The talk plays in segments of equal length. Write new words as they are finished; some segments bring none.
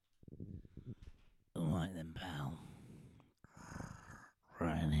Raining, pal.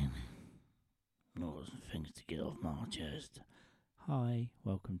 Raining. Lots of things to get off my chest. Hi,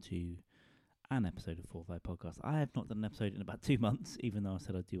 welcome to an episode of 45 Podcast. I have not done an episode in about 2 months, even though I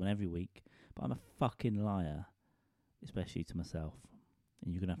said I'd do one every week. But I'm a fucking liar, especially to myself.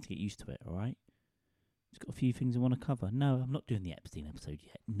 And you're going to have to get used to it, alright? Just got a few things I want to cover. No, I'm not doing the Epstein episode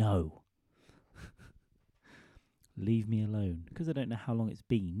yet. No. Leave me alone. Because I don't know how long it's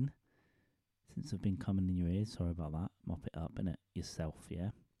been since I've been coming in your ears. Sorry about that. Mop it up, innit? Yourself, yeah?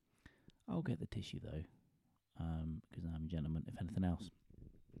 I'll get the tissue, though. Because I'm a gentleman, if anything else.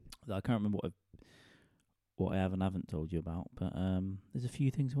 I can't remember what I have and haven't told you about. But there's a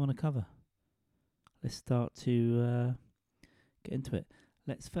few things I want to cover. Let's start to get into it.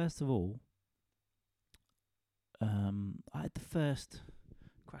 Let's first of all... I had the first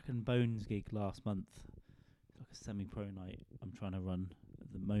Crack and Bones gig last month. It's like a semi-pro night I'm trying to run.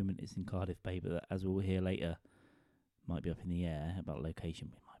 At the moment it's in Cardiff Bay, but as we'll hear later, might be up in the air about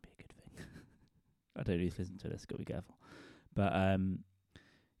location. It might be a good thing. I don't know who's listening to this, got to be careful. But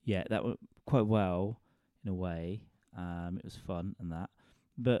yeah, that went quite well in a way. It was fun and that.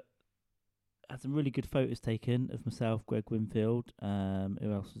 But I had some really good photos taken of myself, Greg Winfield.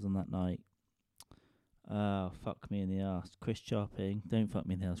 Who else was on that night? Oh, fuck me in the arse. Chris Chopping. Don't fuck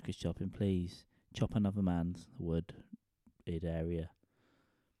me in the arse, Chris Chopping, please. Chop another man's wood area.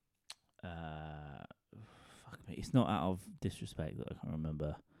 Fuck me. It's not out of disrespect that I can't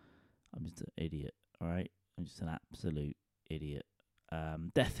remember. I'm just an idiot, alright? I'm just an absolute idiot.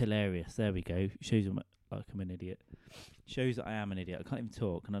 Death Hilarious. There we go. Shows I'm an idiot. Shows that I am an idiot. I can't even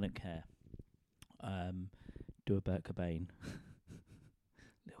talk and I don't care. Do a Burt Cobain.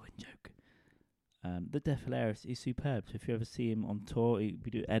 Little in joke. The Death Hilarious is superb. So if you ever see him on tour, we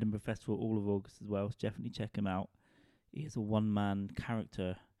do Edinburgh Festival all of August as well. So definitely check him out. He is a one-man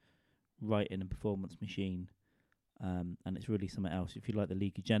character writing and performance machine. And it's really something else. If you like the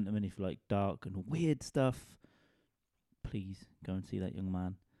League of Gentlemen, if you like dark and weird stuff, please go and see that young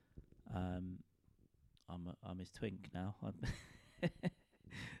man. I'm his twink now.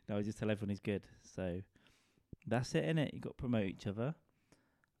 No, I just tell everyone he's good. So that's it, innit? You got to promote each other.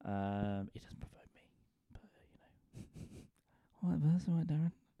 He doesn't promote me, but whatever. That's all right,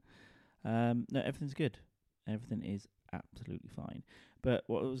 Darren. No, everything's good. Everything is absolutely fine. But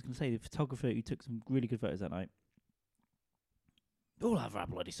what I was going to say, the photographer who took some really good photos that night. All over our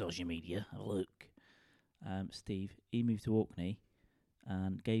bloody social media. Look, Steve. He moved to Orkney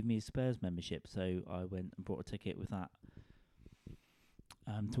and gave me a Spurs membership, so I went and bought a ticket with that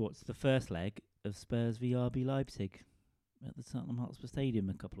to watch the first leg of Spurs v RB Leipzig at the Tottenham Hotspur Stadium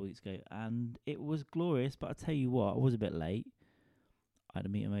a couple of weeks ago, and it was glorious. But I tell you what, I was a bit late. I had to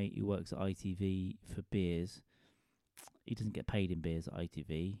meet a mate who works at ITV for beers. He doesn't get paid in beers at ITV.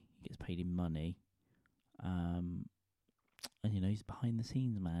 He gets paid in money. And you know, he's behind the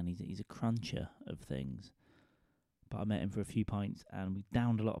scenes, man. He's a cruncher of things. But I met him for a few pints, and we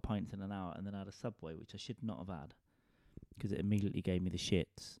downed a lot of pints in an hour, and then I had a Subway, which I should not have had, because it immediately gave me the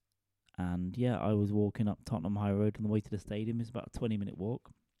shits. And yeah, I was walking up Tottenham High Road on the way to the stadium. It's about a 20-minute walk.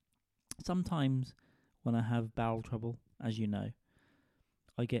 Sometimes when I have bowel trouble, as you know,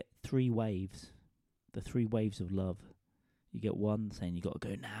 I get 3 waves. The 3 waves of love. You get one saying you got to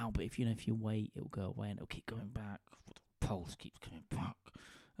go now, but if you wait, it'll go away and it'll keep going back. The pulse keeps coming back,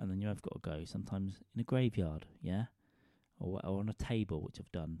 and then you have got to go. Sometimes in a graveyard, yeah, or on a table, which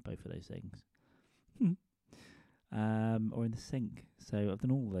I've done both of those things. Or in the sink. So I've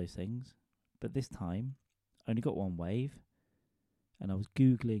done all those things, but this time I only got 1 wave, and I was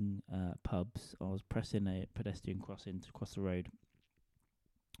googling pubs. I was pressing a pedestrian crossing to cross the road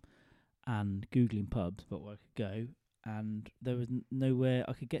and googling pubs, but where I could go, and there was nowhere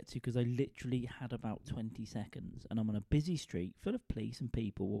I could get to because I literally had about 20 seconds, and I'm on a busy street full of police and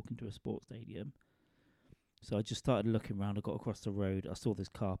people walking to a sports stadium. So I just started looking around. I got across the road. I saw this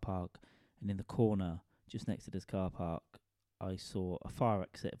car park, and in the corner, just next to this car park, I saw a fire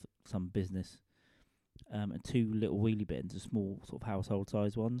exit of some business, and 2 little wheelie bins, a small sort of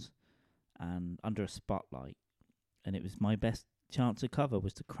household-sized ones, and under a spotlight. And it was my best chance of cover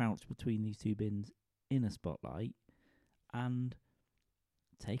was to crouch between these 2 bins in a spotlight and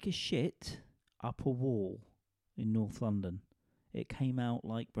take a shit up a wall in North London. It came out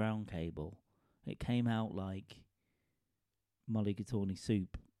like brown cable. It came out like mulligatawny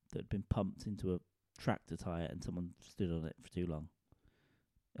soup that had been pumped into a tractor tyre and someone stood on it for too long.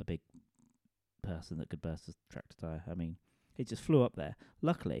 A big person that could burst a tractor tyre. I mean, it just flew up there.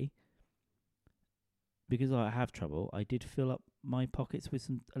 Luckily, because I have trouble, I did fill up my pockets with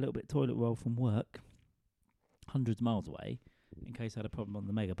a little bit of toilet roll from work, hundreds of miles away, in case I had a problem on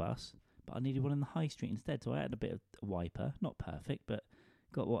the megabus. but I needed one in the high street instead. So I had a bit of a wiper, not perfect, but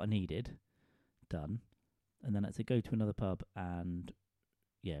got what I needed done. And then I had to go to another pub and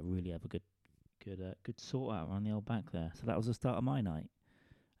really have a good sort out around the old back there. So that was the start of my night.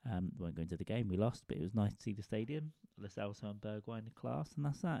 Won't go into the game, we lost, but it was nice to see the stadium. Lo Celso and Bergwijn class, and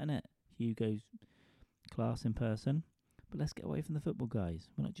that's that, innit? Hugo's class in person. But let's get away from the football, guys.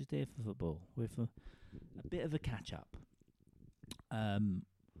 We're not just here for football. We're for a bit of a catch-up.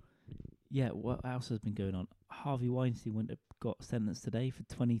 What else has been going on? Harvey Weinstein got sentenced today for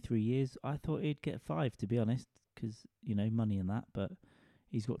 23 years. I thought he'd get 5, to be honest, because, money and that, but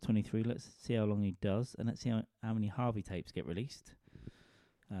he's got 23. Let's see how long he does, and let's see how many Harvey tapes get released.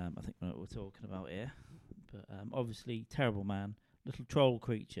 I think what we're talking about here. But obviously, terrible man. Little troll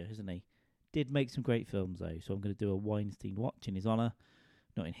creature, isn't he? Did make some great films, though, so I'm going to do a Weinstein watch in his honour.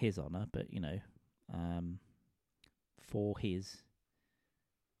 Not in his honour, but, for his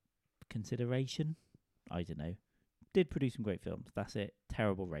consideration. I don't know. Did produce some great films. That's it.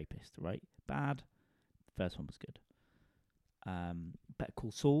 Terrible rapist, right? Bad. First one was good. Better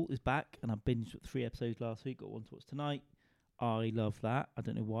Call Saul is back, and I binged 3 episodes last week. Got one to watch tonight. I love that. I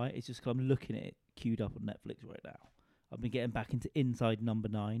don't know why. It's just 'cause I'm looking at it queued up on Netflix right now. I've been getting back into Inside Number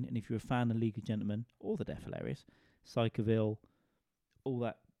 9, and if you're a fan of League of Gentlemen or The Death Hilarious, Psychoville, all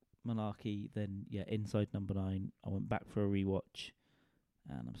that malarkey, then Inside Number 9. I went back for a rewatch,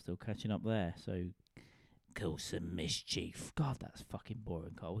 and I'm still catching up there. So, cause some mischief. God, that's fucking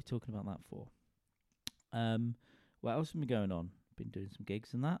boring, Carl. We're talking about that for. What else has been going on? Been doing some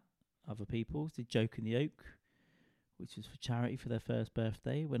gigs and that. Other people's. Did Joke in the Oak, which was for charity for their first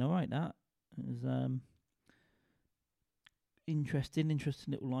birthday. Went alright, that. It was interesting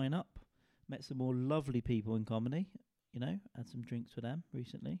little lineup. Met some more lovely people in comedy. Had some drinks with them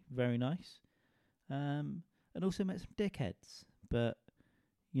recently. Very nice. And also met some dickheads. But,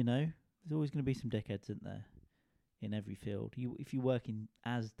 there's always going to be some dickheads, isn't there? In every field. If you work in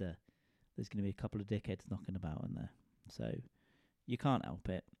Asda, there's going to be a couple of dickheads knocking about in there. So, you can't help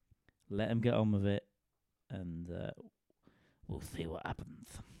it. Let them get on with it. And we'll see what happens.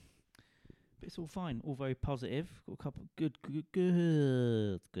 But it's all fine. All very positive. Got a couple good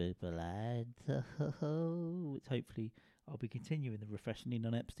lads. Which hopefully I'll be continuing the Refreshingly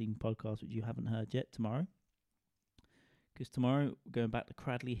Non-Epstein podcast, which you haven't heard yet, tomorrow. Because tomorrow we're going back to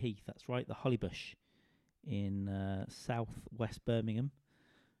Cradley Heath. That's right, the Hollybush in south-west Birmingham.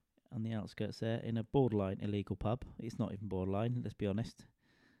 On the outskirts there, in a borderline illegal pub. It's not even borderline, let's be honest.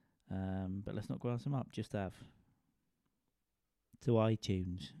 But let's not grass them up, just have. To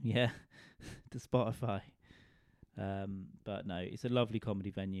iTunes, to Spotify. But no, it's a lovely comedy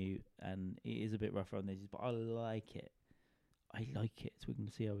venue, and it is a bit rough around the edges, but I like it. So we can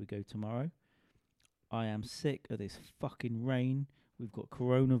see how we go tomorrow. I am sick of this fucking rain. We've got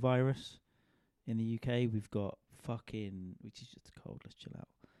coronavirus in the UK. We've got which is just cold, let's chill out.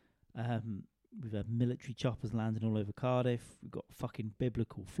 We've had military choppers landing all over Cardiff. We've got fucking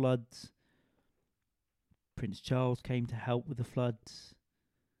biblical floods. Prince Charles came to help with the floods.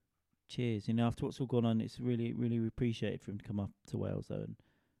 Cheers. After what's all gone on, it's really, really appreciated for him to come up to Wales, though,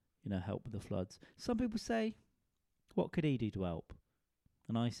 and, help with the floods. Some people say, what could he do to help?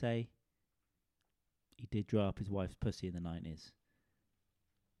 And I say, he did dry up his wife's pussy in the 90s.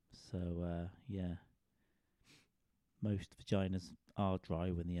 So, most vaginas are dry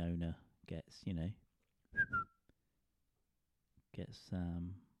when the owner gets,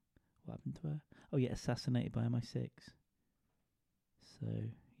 what happened to her? Oh, assassinated by MI6. So,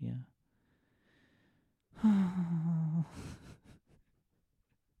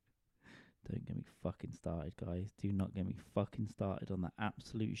 Don't get me fucking started, guys. Do not get me fucking started on that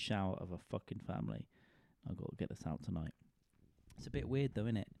absolute shower of a fucking family. I've got to get this out tonight. It's a bit weird, though,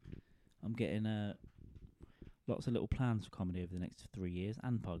 innit? I'm getting lots of little plans for comedy over the next 3 years,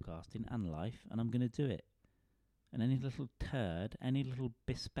 and podcasting, and life, and I'm going to do it. And any little turd, any little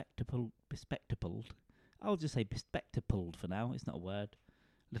bespectacled, I'll just say bespectacled for now, it's not a word,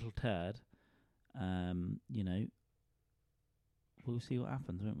 little turd, we'll see what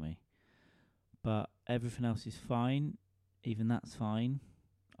happens, won't we? But everything else is fine, even that's fine.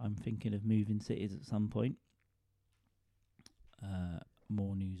 I'm thinking of moving cities at some point.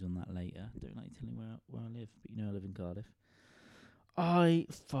 More news on that later. Don't like telling where I live, but I live in Cardiff. I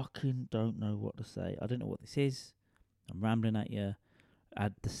fucking don't know what to say. I don't know what this is. I'm rambling at you. I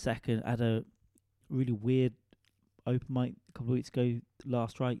had a really weird open mic a couple of weeks ago,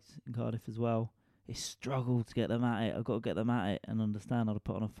 Last Rites in Cardiff as well. It's struggled to get them at it. I've got to get them at it and understand how to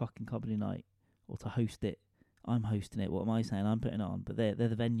put on a fucking comedy night or to host it. I'm hosting it. What am I saying? I'm putting it on. But they're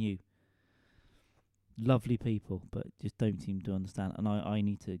the venue. Lovely people, but just don't seem to understand. And I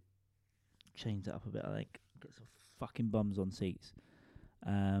need to change that up a bit. I think get some fucking bums on seats.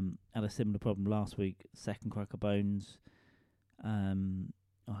 Had a similar problem last week. Second Cracker Bones.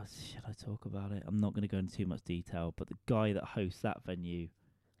 Should I talk about it? I'm not going to go into too much detail, but the guy that hosts that venue,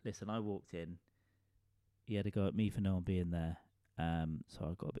 listen, I walked in. He had a go at me for no one being there. So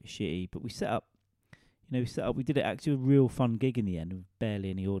I got a bit shitty. But we set up. We did it actually a real fun gig in the end with barely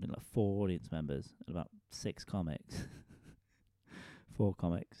any audience, like 4 audience members and about 6 comics. 4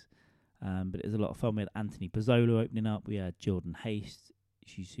 comics. But it was a lot of fun. We had Anthony Bozzolo opening up. We had Jordan Haste.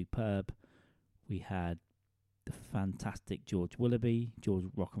 She's superb. We had the fantastic George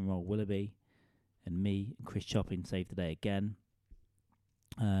Rock and Roll Willoughby, and me, and Chris Chopping saved the day again.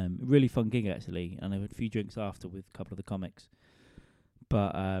 Really fun gig, actually. And I had a few drinks after with a couple of the comics.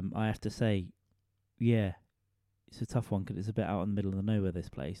 But I have to say, yeah, it's a tough one because it's a bit out in the middle of the nowhere, this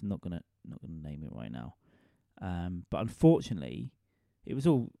place. I'm not gonna name it right now. But unfortunately, it was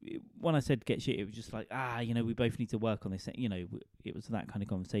all, when I said get shit, it was just like, we both need to work on this. It was that kind of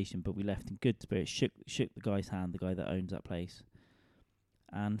conversation, but we left in good spirits, shook the guy's hand, the guy that owns that place,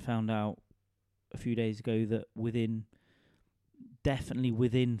 and found out a few days ago that definitely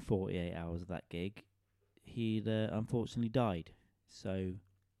within 48 hours of that gig, he'd unfortunately died. So,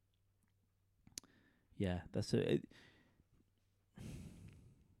 yeah, I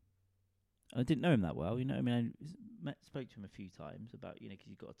didn't know him that well, I spoke to him a few times about, because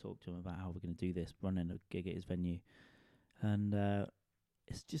you've got to talk to him about how we're going to do this, running a gig at his venue. And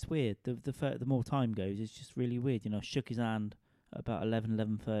it's just weird. The more time goes, it's just really weird. I shook his hand at about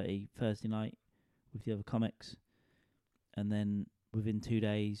 11:30 Thursday night with the other comics. And then within 2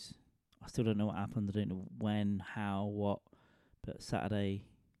 days, I still don't know what happened. I don't know when, how, what. But Saturday,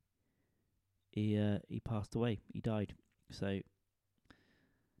 he passed away. He died. So,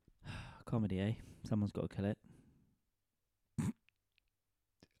 comedy, eh? Someone's got to kill it.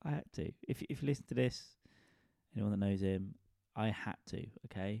 I had to. If you listen to this, anyone that knows him, I had to,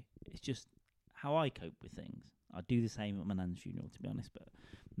 okay? It's just how I cope with things. I do the same at my nan's funeral, to be honest. But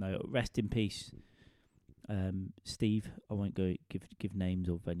no, rest in peace, Steve. I won't go give names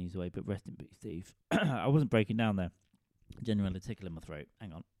or venues away, but rest in peace, Steve. I wasn't breaking down there. Genuinely tickle in my throat.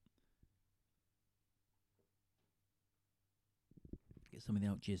 Hang on. Get some of the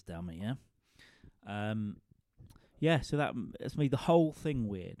old jizz down me, yeah? Yeah, so that's made the whole thing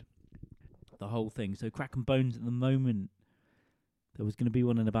weird. The whole thing. So Crack and Bones at the moment, there was going to be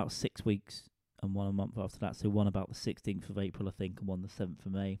one in about 6 weeks and one a month after that. So one about the 16th of April, I think, and one the 7th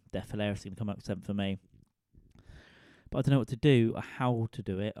of May. Deaf Hilarious is going to come out 7th of May. But I don't know what to do or how to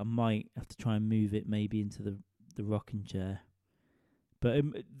do it. I might have to try and move it maybe into the rocking chair. But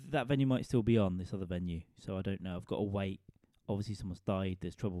that venue might still be on, this other venue. So I don't know. I've got to wait. Obviously, someone's died.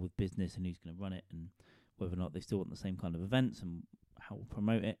 There's trouble with business and who's going to run it and whether or not they still want the same kind of events and how we'll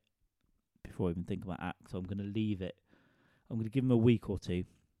promote it before I even think about acts. So I'm going to leave it. I'm going to give them a week or two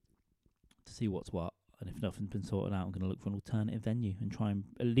to see what's what. And if nothing's been sorted out, I'm going to look for an alternative venue and try and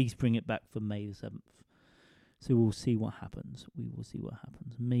at least bring it back for May the 7th. So we'll see what happens. We will see what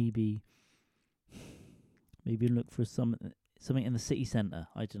happens. Maybe look for something in the city centre.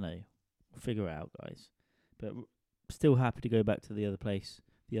 I don't know. We'll figure it out, guys. But still happy to go back to the other place,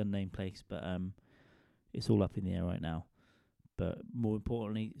 the unnamed place. But it's all up in the air right now. But more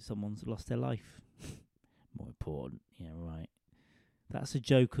importantly, someone's lost their life. More important. Yeah, right. That's a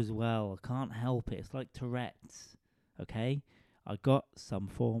joke as well. I can't help it. It's like Tourette's. Okay? I got some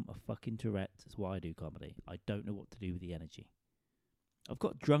form of fucking Tourette's. That's why I do comedy. I don't know what to do with the energy. I've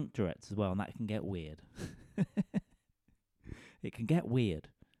got drunk Tourette's as well, and that can get weird. It can get weird.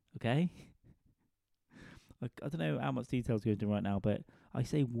 Okay? I don't know how much detail to go into right now, but I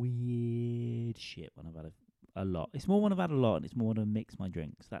say weird shit when I've had a lot. It's more when I've had a lot, and it's more when I mix my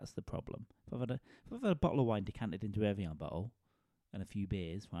drinks. That's the problem. If I've had a bottle of wine decanted into an Evian bottle, and a few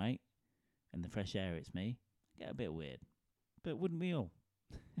beers, right, and the fresh air hits me, I get a bit weird. But wouldn't we all?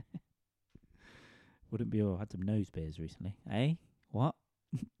 Wouldn't we all? I had some nose beers recently. Eh? What?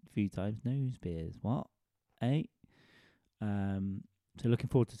 A few times. Nose beers. What? Eh? So looking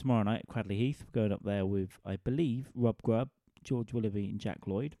forward to tomorrow night at Cradley Heath. We're going up there with, I believe, Rob Grubb, George Willoughby and Jack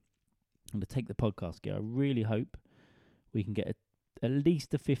Lloyd. I'm going to take the podcast gear. I really hope we can get at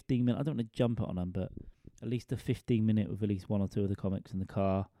least a 15-minute... I don't want to jump it on them, but at least a 15-minute with at least one or two of the comics in the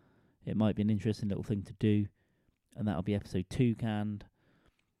car. It might be an interesting little thing to do. And that'll be episode 2 canned.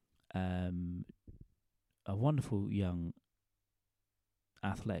 A wonderful young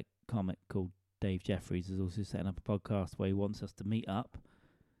athletic comic called Dave Jeffries is also setting up a podcast where he wants us to meet up,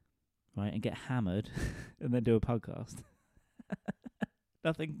 right, and get hammered and then do a podcast.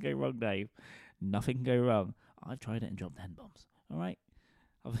 Nothing can go wrong, Dave. Nothing can go wrong. I've tried it and dropped N-bombs. All right?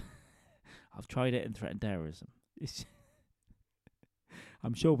 I've tried it and threatened terrorism. It's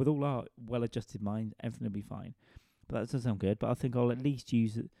I'm sure with all our well-adjusted minds, everything will be fine. But that doesn't sound good. But I think I'll at least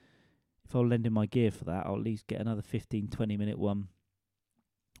use it. If I'll lend in my gear for that, I'll at least get another 15, 20-minute one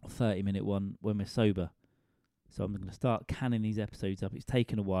or 30-minute one when we're sober. So I'm going to start canning these episodes up. It's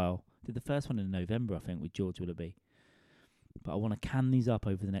taken a while. Did the first one in November, I think, with George Willoughby. But I want to can these up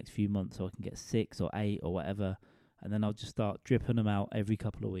over the next few months so I can get 6 or 8 or whatever. And then I'll just start dripping them out every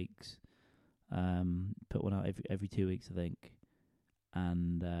couple of weeks. Put one out every 2 weeks, I think.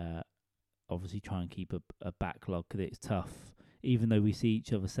 And obviously try and keep a backlog because it's tough. Even though we see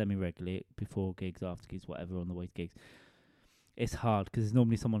each other semi-regularly before gigs, after gigs, whatever, on the way to gigs. It's hard because there's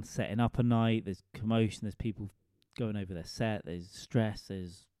normally someone setting up a night. There's commotion. There's people going over their set. There's stress.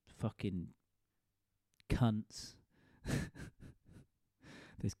 There's fucking cunts.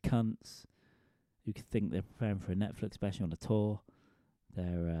 There's cunts who think they're preparing for a Netflix special on a tour.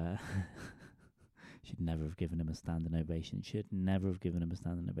 They're should never have given him a standing ovation. Should never have given him a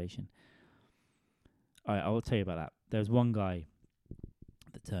standing ovation. All right, I'll tell you about that. There was one guy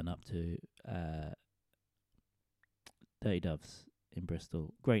that turned up to Dirty Doves in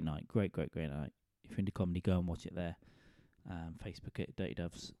Bristol. Great night, great night. If you're into comedy, go and watch it there. Facebook it, Dirty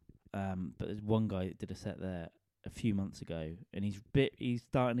Doves. But there's one guy that did a set there a few months ago, and he's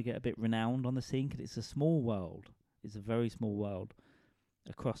starting to get a bit renowned on the scene because it's a small world. It's a very small world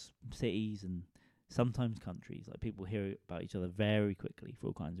across cities and sometimes countries. Like, people hear about each other very quickly for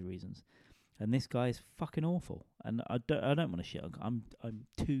all kinds of reasons. And this guy is fucking awful. And I don't want to shit on. I'm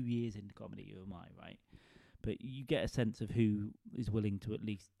 2 years into comedy. Who am I, right? But you get a sense of who is willing to at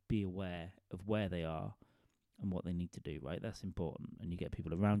least be aware of where they are and what they need to do, right? That's important. And you get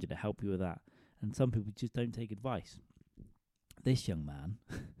people around you to help you with that. And some people just don't take advice. This young man,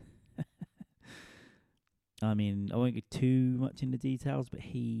 I mean, I won't get too much into details, but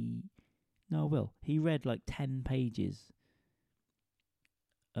I will. He read like 10 pages.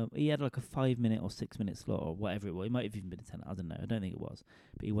 He had like a 5-minute or 6-minute slot or whatever it was. It might have even been a 10. I don't know. I don't think it was.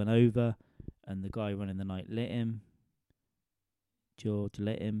 But he went over, and the guy running the night lit him. George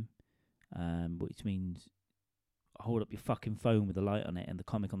lit him, which means hold up your fucking phone with a light on it, and the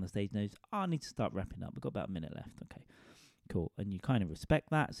comic on the stage knows, I need to start wrapping up. We've got about a minute left. Okay, cool. And you kind of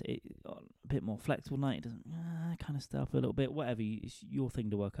respect that. So it's a bit more flexible night. It doesn't kind of stuff a little bit. Whatever. It's your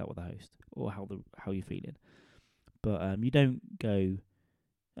thing to work out with the host or how you're feeling. But you don't go.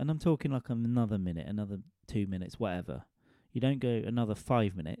 And I'm talking like another minute, another 2 minutes, whatever. You don't go another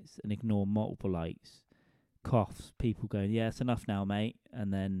 5 minutes and ignore multiple lights, coughs, people going, yeah, it's enough now, mate,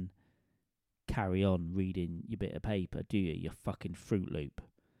 and then carry on reading your bit of paper, do you? Your fucking Fruit Loop.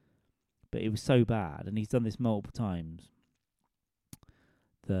 But it was so bad, and he's done this multiple times,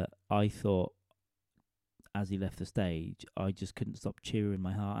 that I thought, as he left the stage, I just couldn't stop cheering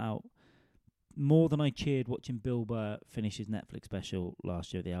my heart out. More than I cheered watching Bill Burr finish his Netflix special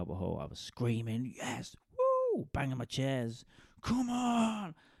last year at the Albert Hall. I was screaming, yes, woo, banging my chairs, come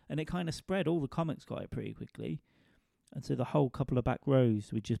on! And it kind of spread. All the comics got it pretty quickly. And so the whole couple of back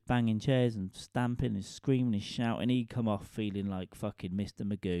rows were just banging chairs and stamping and screaming and shouting. He'd come off feeling like fucking Mr.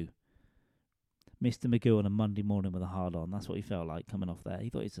 Magoo. Mr. Magoo on a Monday morning with a hard on. That's what he felt like coming off there. He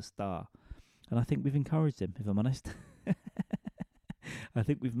thought he's a star. And I think we've encouraged him, if I'm honest. I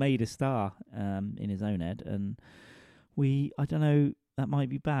think we've made a star in his own head. And I don't know, that might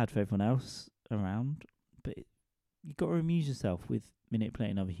be bad for everyone else around. But you've got to amuse yourself with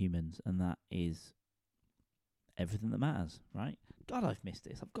manipulating other humans. And that is everything that matters, right? God, I've missed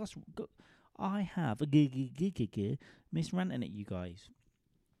this. I have missed ranting at you guys.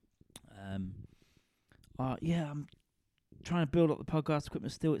 Yeah, I'm trying to build up the podcast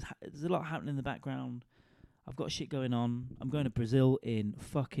equipment still. There's a lot happening in the background. I've got shit going on. I'm going to Brazil in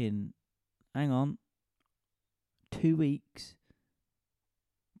fucking, 2 weeks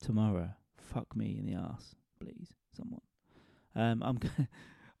tomorrow. Fuck me in the arse, please, someone. I'm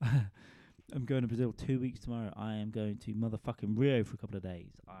going to Brazil 2 weeks tomorrow. I am going to motherfucking Rio for a couple of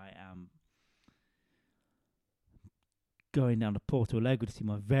days. I am going down to Porto Alegre to see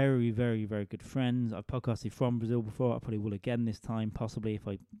my very, very, very good friends. I've podcasted from Brazil before. I probably will again this time, possibly,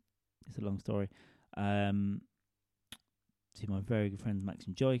 it's a long story. See my very good friends Max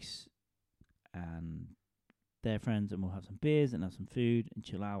and Joyce and their friends, and we'll have some beers and have some food and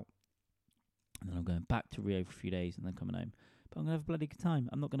chill out. And then I'm going back to Rio for a few days and then coming home. But I'm going to have a bloody good time.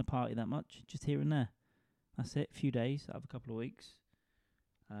 I'm not going to party that much, just here and there. That's it, a few days out of a couple of weeks.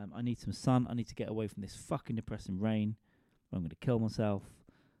 I need some sun. I need to get away from this fucking depressing rain. I'm going to kill myself.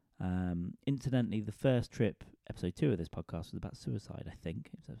 Incidentally, the first trip, episode 2 of this podcast, was about suicide, I think.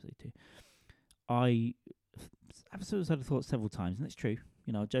 It was episode 2. I have suicidal thoughts several times, and it's true.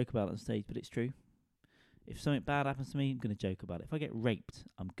 I joke about it on stage, but it's true. If something bad happens to me, I'm going to joke about it. If I get raped,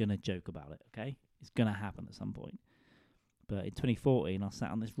 I'm going to joke about it, okay? It's going to happen at some point. But in 2014, I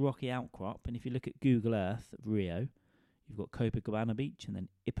sat on this rocky outcrop, and if you look at Google Earth of Rio, you've got Copacabana Beach and then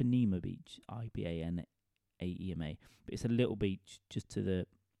Ipanema Beach, Ipanema. But it's a little beach just to the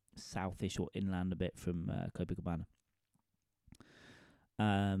southish or inland a bit from Copacabana.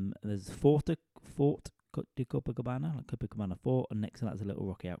 There's Fort de Copacabana, like Copacabana Fort, and next to that's a little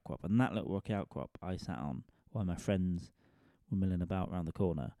rocky outcrop. And that little rocky outcrop I sat on while my friends were milling about around the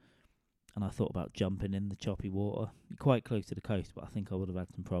corner. And I thought about jumping in the choppy water. You're quite close to the coast, but I think I would have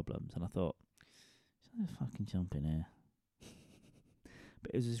had some problems. And I thought, should I fucking jump in here?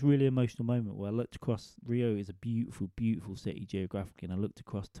 But it was this really emotional moment where I looked across. Rio is a beautiful, beautiful city geographically, and I looked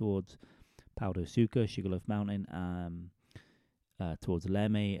across towards Pau do Açúcar, Sugarloaf Mountain, towards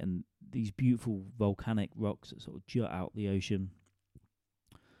Leme, and these beautiful volcanic rocks that sort of jut out the ocean.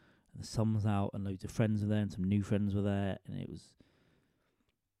 And the sun was out, and loads of friends were there, and some new friends were there, and I was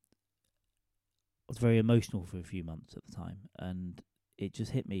very emotional for a few months at the time, and it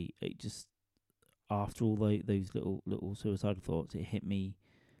just hit me. It just, after all those little suicidal thoughts, it hit me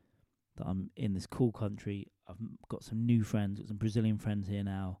that I'm in this cool country. I've got some new friends, got some Brazilian friends here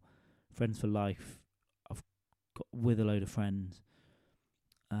now, friends for life. I've got with a load of friends.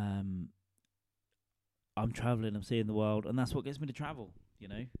 I'm travelling, I'm seeing the world, and that's what gets me to travel,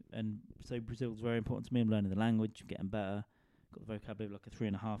 And so Brazil's very important to me. I'm learning the language, getting better. Got the vocabulary like a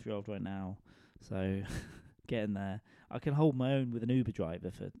 3.5-year-old right now. So getting there. I can hold my own with an Uber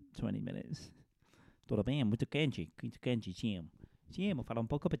driver for 20 minutes. Tudo bem, muito quente, sim. Sim, eu falo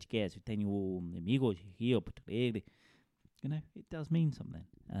pouco português. Eu tenho amigos here, português. It does mean something,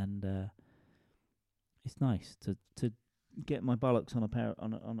 and it's nice to get my bollocks on a pair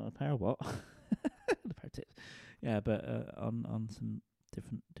of what? A pair of tits. Yeah, but on some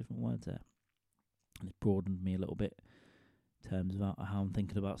different words there, and it's broadened me a little bit in terms of how I'm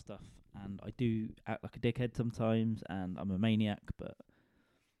thinking about stuff. And I do act like a dickhead sometimes, and I'm a maniac, but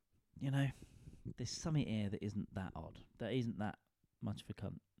there's something here that isn't that odd, that isn't that much of a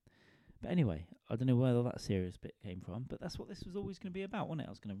cunt. But anyway, I don't know where that serious bit came from, but that's what this was always going to be about, wasn't it?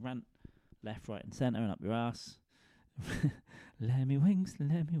 I was going to rant left, right and centre and up your ass. Let me wings.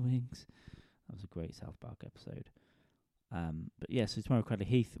 That was a great South Park episode. But yeah, so tomorrow Cradley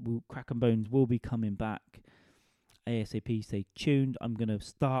Heath, Crack and Bones will be coming back ASAP. Stay tuned. I'm going to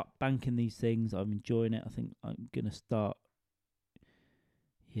start banking these things. I'm enjoying it. I think I'm going to start.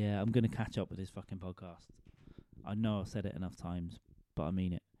 Yeah, I'm going to catch up with this fucking podcast. I know I've said it enough times, but I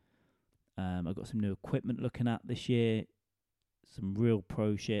mean it. I've got some new equipment looking at this year. Some real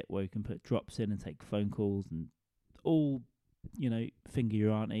pro shit where you can put drops in and take phone calls and all, finger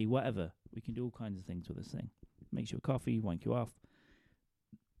your auntie, whatever. We can do all kinds of things with this thing. Makes you a coffee, wank you off.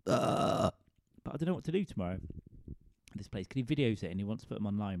 But I don't know what to do tomorrow. This place, because he videos it and he wants to put them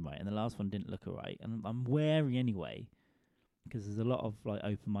online, right? And the last one didn't look alright. And I'm wary anyway, because there's a lot of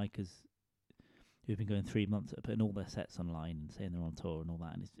open micers who've been going 3 months at putting all their sets online and saying they're on tour and all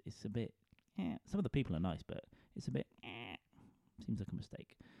that. And it's a bit, some of the people are nice, but it's a bit, seems like a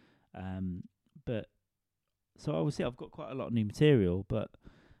mistake. But so obviously I've got quite a lot of new material, but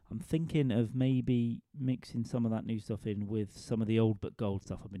I'm thinking of maybe mixing some of that new stuff in with some of the old but gold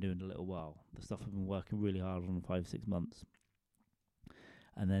stuff I've been doing a little while. The stuff I've been working really hard on 5-6 months.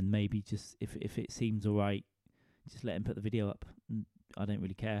 And then maybe just, if it seems alright, just let him put the video up. I don't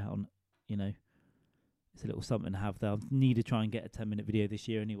really care on, it's a little something to have there. I need to try and get a 10-minute video this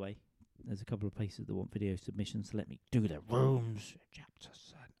year anyway. There's a couple of places that want video submissions to let me do their rooms. Chapter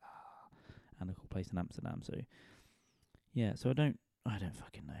Centre. And a cool place in Amsterdam. So, yeah, so I don't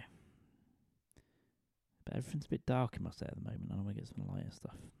fucking know. But everything's a bit dark in my set at the moment. I want to get some lighter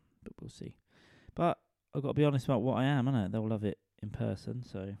stuff. But we'll see. But I've got to be honest about what I am, haven't I? They'll love it in person.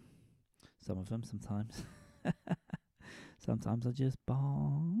 So, some of them sometimes. Sometimes I just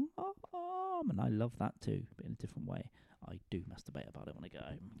bomb. And I love that too, but in a different way. I do masturbate about it when I go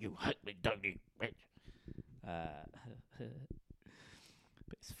home. You hate me, don't you, bitch? But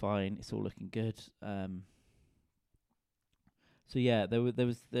it's fine. It's all looking good. So yeah, there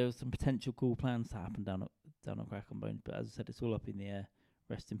was some potential cool plans to happen down on Crack and Bones, but as I said, it's all up in the air.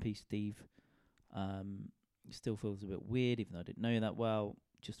 Rest in peace, Steve. It still feels a bit weird, even though I didn't know you that well.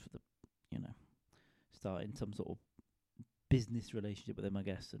 Just for the, starting some sort of business relationship with him, I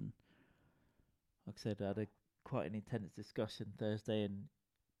guess. And like I said, I had quite an intense discussion Thursday and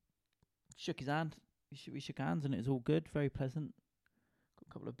shook his hand. We shook hands and it was all good, very pleasant. Got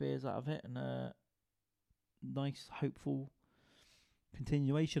a couple of beers out of it and a nice, hopeful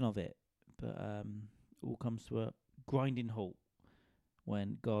continuation of it. But all comes to a grinding halt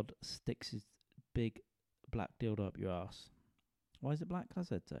when God sticks his big black dildo up your ass. Why is it black? 'Cause I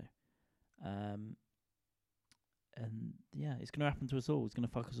said so. And yeah, it's going to happen to us all. It's going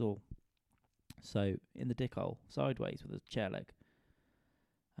to fuck us all. So, in the dick hole, sideways with a chair leg.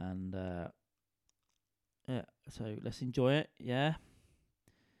 And, yeah, so let's enjoy it, yeah?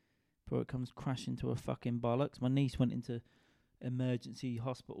 Before it comes crashing to a fucking bollocks. My niece went into emergency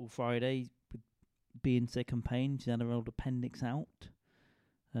hospital Friday with being sick and pain. She had her old appendix out.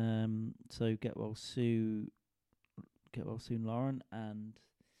 So get well soon, Lauren. And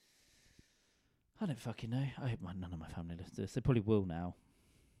I don't fucking know. I hope none of my family listens to this. They probably will now.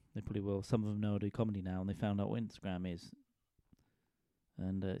 Some of them know I do comedy now, and they found out what Instagram is.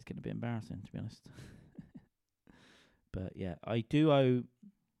 And it's getting a bit embarrassing, to be honest. But yeah, I do owe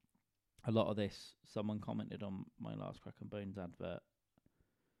a lot of this. Someone commented on my last Crack and Bones advert.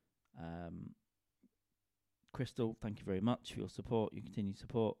 Crystal, thank you very much for your support, your continued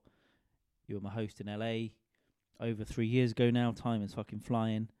support. You were my host in LA over 3 years ago now. Time is fucking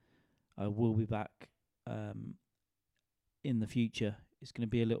flying. I will be back in the future. It's going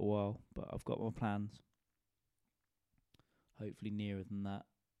to be a little while, but I've got my plans. Hopefully nearer than that.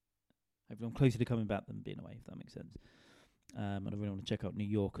 Hopefully I'm closer to coming back than being away, if that makes sense. And I really want to check out New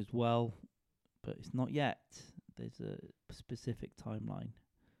York as well, but it's not yet. There's a specific timeline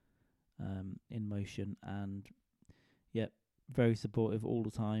in motion, and yep, very supportive all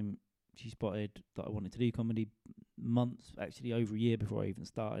the time. She spotted that I wanted to do comedy months, actually over a year before I even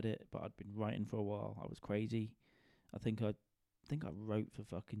started it, but I'd been writing for a while. I was crazy. I think I wrote for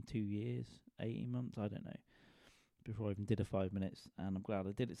fucking 2 years, 18 months, I don't know, before I even did a 5 minutes, and I'm glad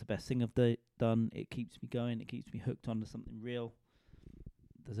I did. It's the best thing I've done. It keeps me going. It keeps me hooked onto something real.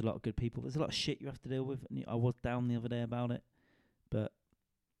 There's a lot of good people. There's a lot of shit you have to deal with. And I was down the other day about it, but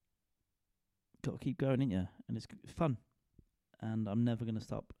got to keep going, ain't you? And it's fun. And I'm never going to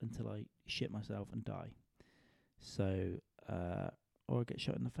stop until I shit myself and die. So, or I get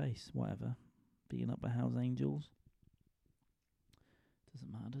shot in the face, whatever. Beaten up by Hell's Angels.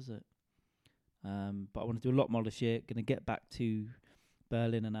 Doesn't matter, does it? But I want to do a lot more this year. Going to get back to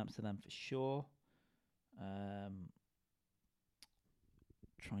Berlin and Amsterdam for sure.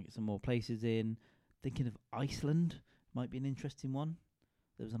 Try and get some more places in. Thinking of Iceland. Might be an interesting one.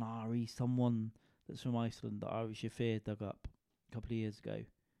 There was an RE, someone that's from Iceland that Irish Affair dug up a couple of years ago.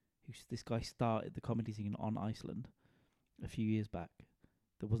 This guy started the comedy scene on Iceland a few years back.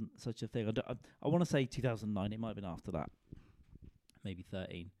 There wasn't such a thing. I want to say 2009. It might have been after that. Maybe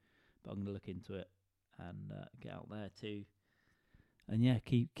 13. But I'm going to look into it and get out there too. And yeah,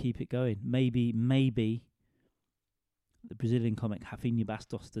 keep it going. Maybe the Brazilian comic Rafinha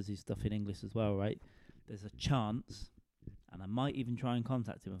Bastos does his stuff in English as well, right? There's a chance, and I might even try and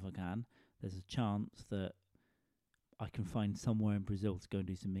contact him if I can. There's a chance that I can find somewhere in Brazil to go and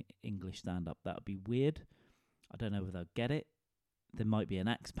do some English stand-up. That would be weird. I don't know whether I'll get it. There might be an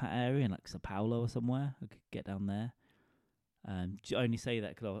expat area in like Sao Paulo or somewhere. I could get down there. I only say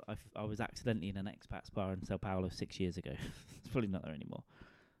that because I was accidentally in an expat bar in Sao Paulo 6 years ago. It's probably not there anymore.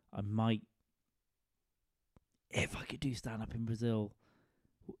 I might, if I could do stand-up in Brazil,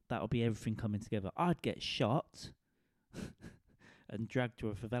 that would be everything coming together. I'd get shot and dragged to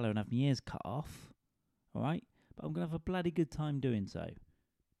a favela and have my ears cut off. All right? But I'm going to have a bloody good time doing so.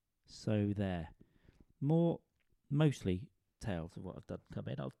 So there. Mostly tales of what I've done come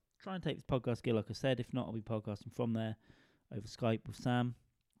in. I'll try and take this podcast skill, like I said. If not, I'll be podcasting from there over Skype with Sam.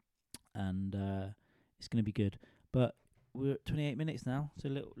 And it's going to be good. But we're at 28 minutes now. So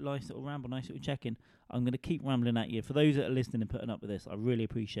nice little ramble, nice little check-in. I'm going to keep rambling at you. For those that are listening and putting up with this, I really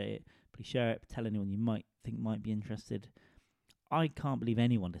appreciate it. Please share it. Tell anyone you might think might be interested. I can't believe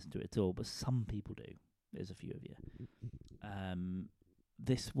anyone listens to it at all, but some people do. There's a few of you.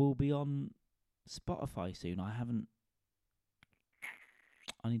 This will be on Spotify soon. I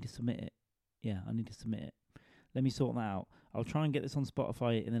need to submit it. Yeah, I need to submit it. Let me sort that out. I'll try and get this on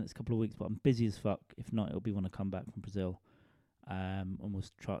Spotify in the next couple of weeks, but I'm busy as fuck. If not, it'll be when I come back from Brazil. And we'll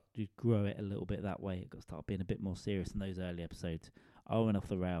try to grow it a little bit that way. It got to start being a bit more serious in those early episodes. I went off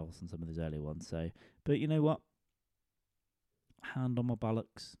the rails on some of those early ones. But you know what? Hand on my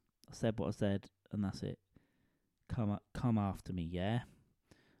bollocks. I said what I said, and that's it. Come after me, yeah?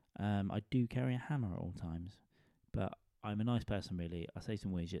 I do carry a hammer at all times, but I'm a nice person, really. I say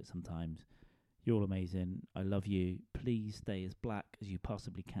some weird shit sometimes. You're all amazing. I love you. Please stay as black as you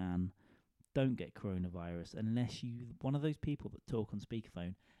possibly can. Don't get coronavirus unless you're one of those people that talk on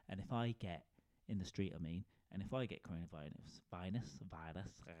speakerphone. And if I get in the street, and if I get coronavirus,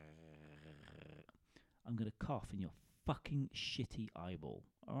 I'm going to cough in your fucking shitty eyeball.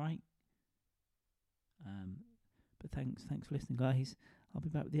 All right? But thanks for listening, guys. I'll be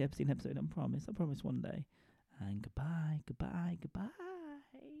back with the Epstein episode. I promise one day. And goodbye, goodbye, goodbye.